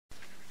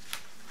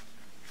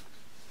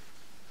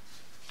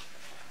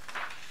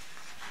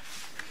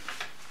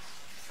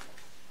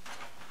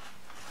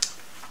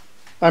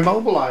I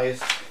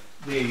mobilized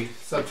the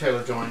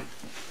subtalar joint,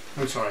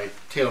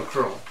 talar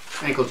curl,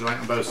 ankle joint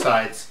on both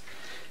sides,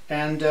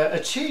 and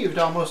achieved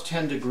almost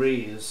 10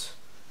 degrees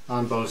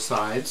on both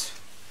sides.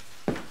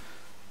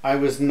 I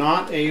was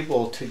not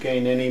able to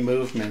gain any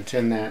movement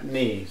in that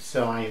knee,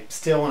 so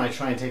when I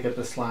try and take up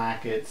the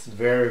slack, it's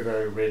very,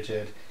 very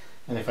rigid,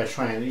 and if I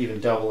try and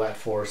even double that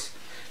force,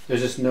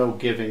 there's just no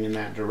giving in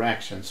that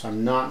direction, so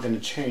I'm not going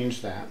to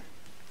change that.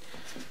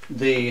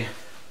 The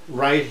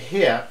right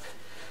hip,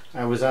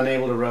 I was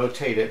unable to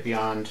rotate it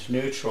beyond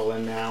neutral,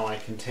 and now I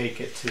can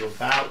take it to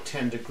about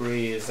 10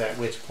 degrees, at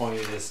which point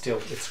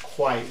it's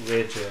quite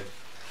rigid.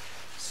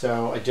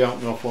 So I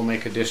don't know if we'll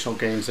make additional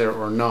gains there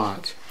or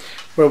not.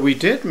 Where we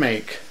did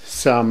make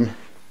some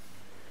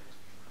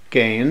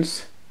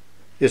gains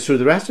is through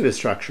the rest of his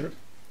structure.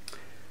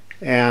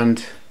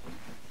 And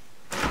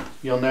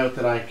you'll note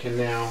that I can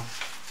now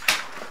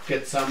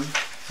get some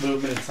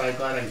movement in side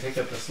glide. I can take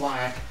up the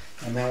slack,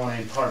 and then when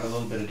I impart a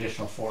little bit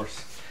additional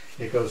force,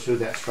 it goes through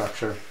that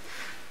structure.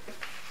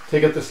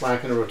 Take up the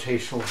slack in a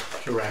rotational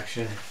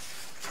direction,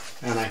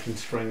 and I can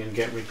spring and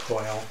get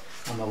recoil.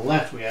 On the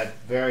left, we had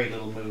very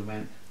little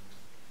movement,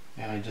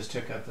 and I just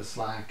took up the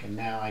slack, and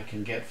now I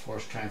can get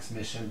force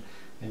transmission,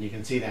 and you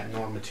can see that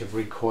normative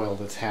recoil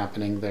that's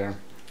happening there.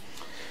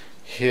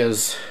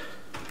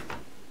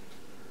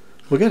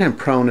 We'll get him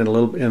prone in a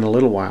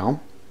little while.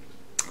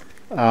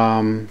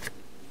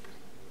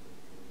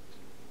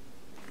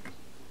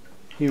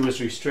 He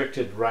was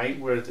restricted right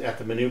where at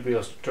the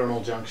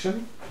manubriosternal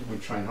junction. I'm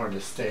trying hard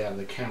to stay out of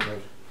the camera,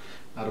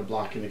 out of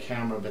blocking the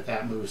camera, but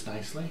that moves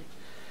nicely.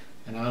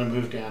 And I'm going to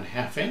move down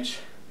half inch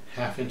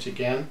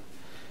again,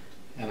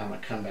 and I'm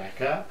going to come back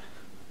up,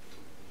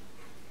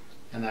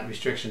 and that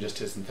restriction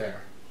just isn't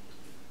there.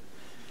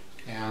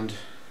 And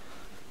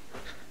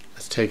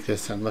let's take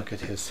this and look at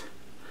his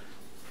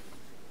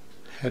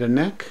head and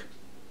neck.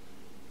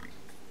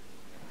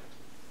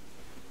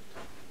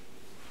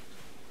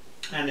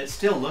 And it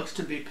still looks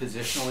to be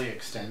positionally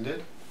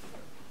extended.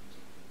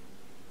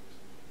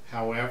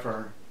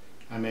 However,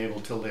 I'm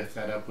able to lift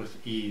that up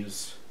with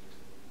ease.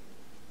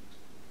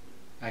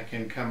 I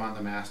can come on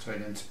the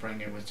mastoid and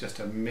spring it with just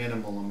a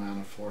minimal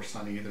amount of force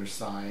on either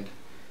side.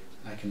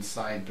 I can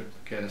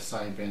get a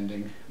side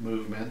bending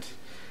movement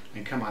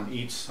and come on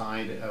each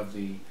side of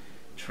the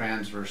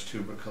transverse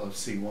tubercle of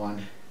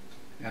C1,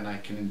 and I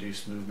can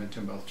induce movement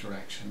in both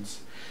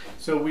directions.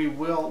 So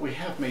we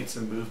have made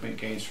some movement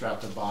gains throughout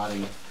the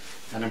body,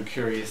 and I'm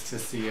curious to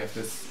see if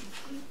this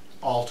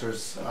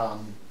alters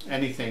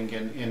anything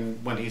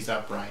when he's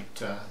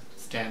upright,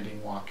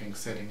 standing, walking,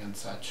 sitting, and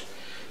such.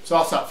 So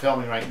I'll stop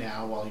filming right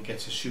now while he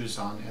gets his shoes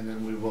on, and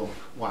then we will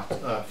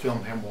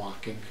film him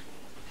walking.